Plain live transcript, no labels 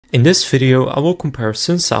In this video, I will compare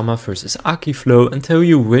Sunsama versus Akiflow and tell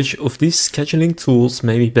you which of these scheduling tools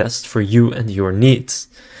may be best for you and your needs.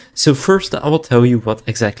 So first, I will tell you what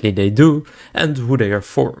exactly they do and who they are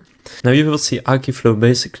for. Now you will see Akiflow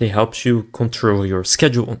basically helps you control your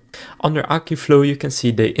schedule. Under Akiflow, you can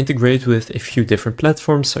see they integrate with a few different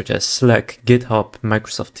platforms such as Slack, GitHub,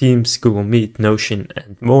 Microsoft Teams, Google Meet, Notion,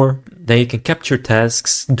 and more. Then you can capture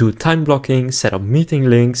tasks, do time blocking, set up meeting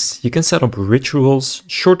links, you can set up rituals,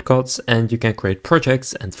 shortcuts, and you can create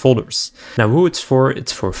projects and folders. Now who it's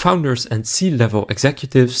for founders and C-level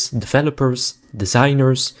executives, developers,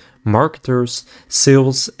 designers, marketers,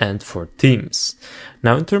 sales, and for teams.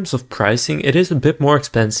 Now in terms of pricing, it is a bit more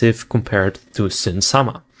expensive compared to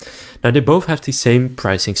Sunsama. Now they both have the same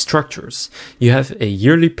pricing structures. You have a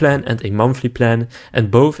yearly plan and a monthly plan,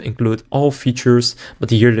 and both include all features, but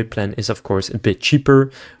the yearly plan is of course a bit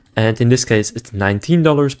cheaper. And in this case, it's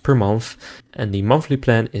 $19 per month, and the monthly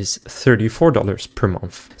plan is $34 per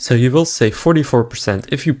month. So you will save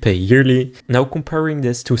 44% if you pay yearly. Now comparing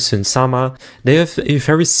this to Sunsama, they have a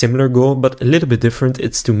very similar goal, but a little bit different.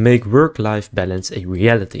 It's to make work-life balance a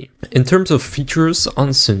reality. In terms of features on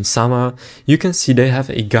Sunsama, you can see they have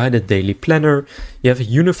a guided daily planner, you have a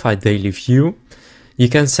unified daily view, you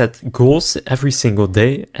can set goals every single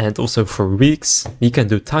day and also for weeks. You can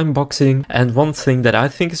do time boxing, and one thing that I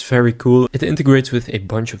think is very cool, it integrates with a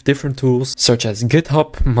bunch of different tools such as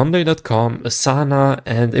GitHub, Monday.com, Asana,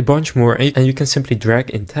 and a bunch more, and you can simply drag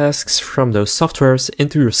in tasks from those softwares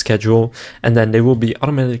into your schedule, and then they will be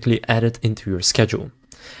automatically added into your schedule.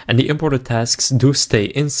 And the imported tasks do stay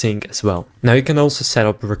in sync as well. Now you can also set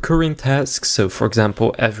up recurring tasks. So for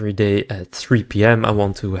example, every day at 3 p.m. I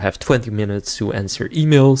want to have 20 minutes to answer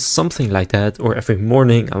emails, something like that. Or every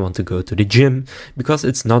morning I want to go to the gym, because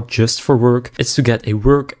it's not just for work, it's to get a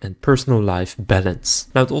work and personal life balance.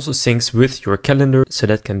 Now it also syncs with your calendar, so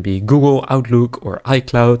that can be Google, Outlook, or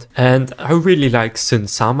iCloud. And I really like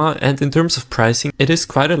Sunsama, and in terms of pricing, it is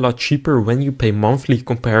quite a lot cheaper when you pay monthly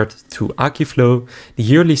compared to Akiflow. The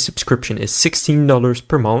yearly subscription is $16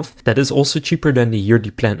 per month. That is also cheaper than the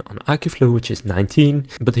yearly plan on Akiflow, which is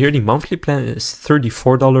 $19. But here the monthly plan is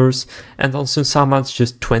 $34, and on Sunsama it's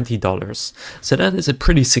just $20. So that is a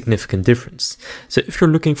pretty significant difference. So if you're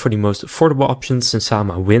looking for the most affordable option,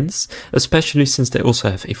 Sunsama wins, especially since they also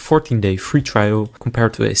have a 14-day free trial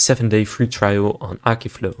compared to a 7-day free trial on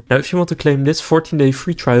Akiflow. Now if you want to claim this 14-day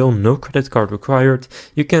free trial, no credit card required,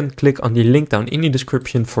 you can click on the link down in the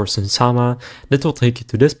description for Sunsama. That will take you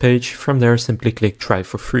to this page. From there, simply click try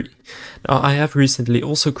for free. Now I have recently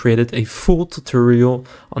also created a full tutorial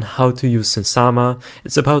on how to use Sunsama.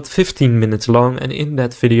 It's about 15 minutes long, and in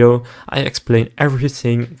that video I explain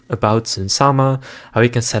everything about Sunsama, how you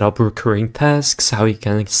can set up recurring tasks, how you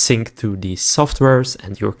can sync to these softwares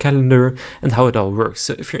and your calendar, and how it all works.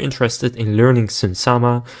 So if you're interested in learning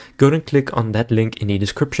Sunsama, go and click on that link in the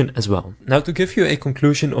description as well. Now to give you a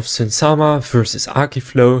conclusion of Sunsama versus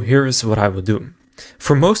Akiflow, here is what I would do.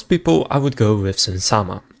 For most people, I would go with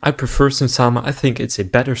Sunsama. I prefer Sunsama. I think it's a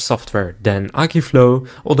better software than Akiflow,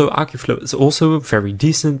 although Akiflow is also very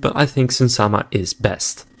decent, but I think Sunsama is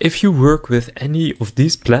best. If you work with any of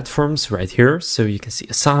these platforms right here, so you can see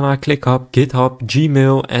Asana, ClickUp, GitHub,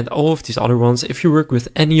 Gmail, and all of these other ones, if you work with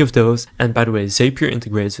any of those, and by the way, Zapier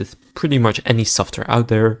integrates with pretty much any software out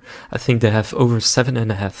there. I think they have over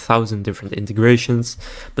 7,500 different integrations,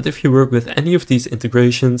 but if you work with any of these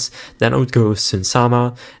integrations, then I would go with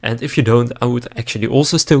Sunsama, and if you don't, I would actually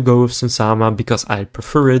also still go with Sunsama because I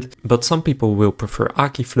prefer it, but some people will prefer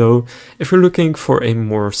Akiflow. If you're looking for a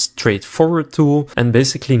more straightforward tool, and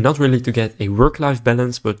basically not really to get a work-life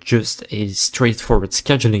balance, but just a straightforward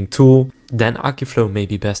scheduling tool, then Akiflow may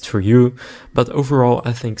be best for you. But overall,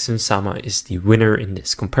 I think Sunsama is the winner in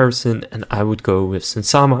this comparison, and I would go with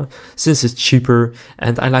Sunsama since it's cheaper,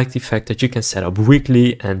 and I like the fact that you can set up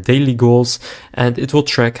weekly and daily goals, and it will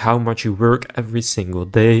track how much you work every single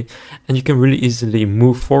day, and you can really easily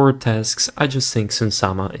move forward tasks. I just think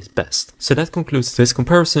Sunsama is best. So that concludes this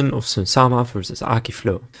comparison of Sunsama versus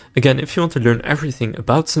Akiflow. Again, if you want to learn everything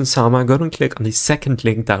about Sunsama, go and click on the second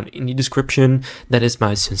link down in the description. That is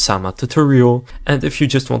my Sunsama tutorial. And if you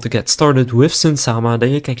just want to get started with Sunsama,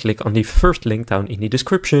 then you can click on the first link down in the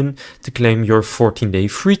description to claim your 14-day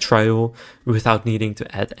free trial without needing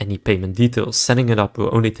to add any payment details. Setting it up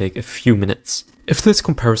will only take a few minutes. If this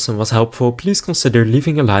comparison was helpful, please consider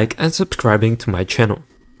leaving a like and subscribing to my channel.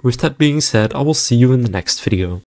 With that being said, I will see you in the next video.